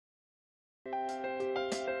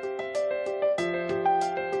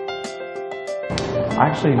I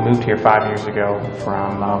actually moved here 5 years ago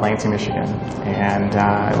from Lansing, Michigan, and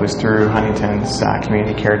it was through Huntington's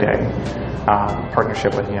Community Care Day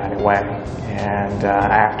partnership with United Way. And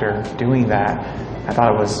after doing that, I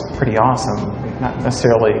thought it was pretty awesome. Not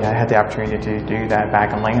necessarily I had the opportunity to do that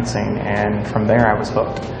back in Lansing, and from there I was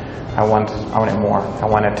hooked. I wanted more. I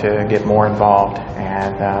wanted to get more involved,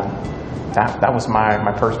 and that was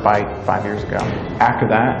my first bite 5 years ago. After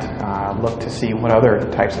that, looked to see what other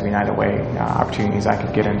types of United Way opportunities I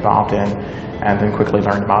could get involved in, and then quickly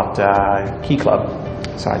learned about Key Club.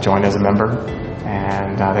 So I joined as a member,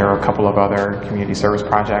 and there were a couple of other community service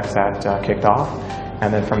projects that kicked off.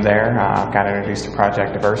 And then from there, got introduced to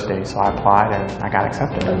Project Diversity, so I applied and I got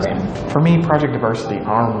accepted. For me, Project Diversity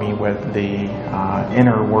armed me with the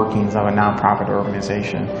inner workings of a nonprofit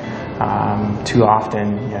organization. Too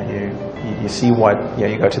often, you see what,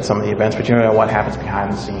 you go to some of the events, but you don't know what happens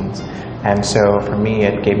behind the scenes. And so for me,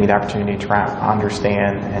 it gave me the opportunity to try to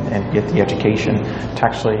understand and get the education to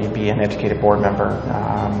actually be an educated board member.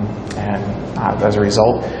 And as a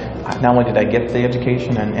result, not only did I get the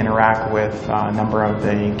education and interact with a number of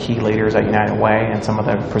the key leaders at United Way and some of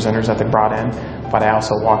the presenters that they brought in, but I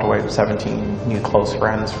also walked away with 17 new close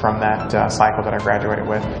friends from that cycle that I graduated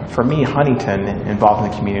with. For me, Huntington involved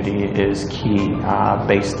in the community is key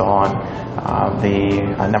based on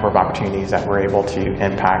the number of opportunities that we're able to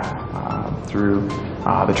impact through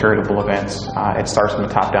the charitable events. It starts from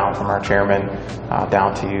the top down, from our chairman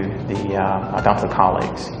down to the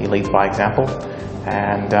colleagues. He leads by example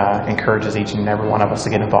and encourages each and every one of us to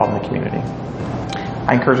get involved in the community.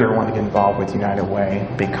 I encourage everyone to get involved with United Way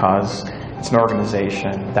because it's an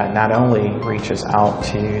organization that not only reaches out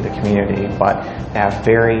to the community, but they have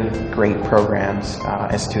very great programs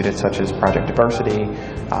instituted, such as Project Diversity,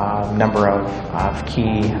 a number of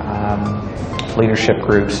key leadership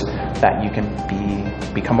groups that you can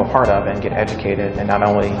become a part of and get educated and not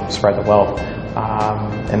only spread the wealth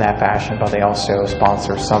in that fashion, but they also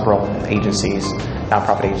sponsor several agencies,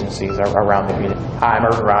 nonprofit agencies around the community. Hi, I'm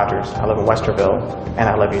Ervan Rodgers. I live in Westerville and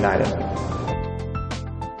I live United.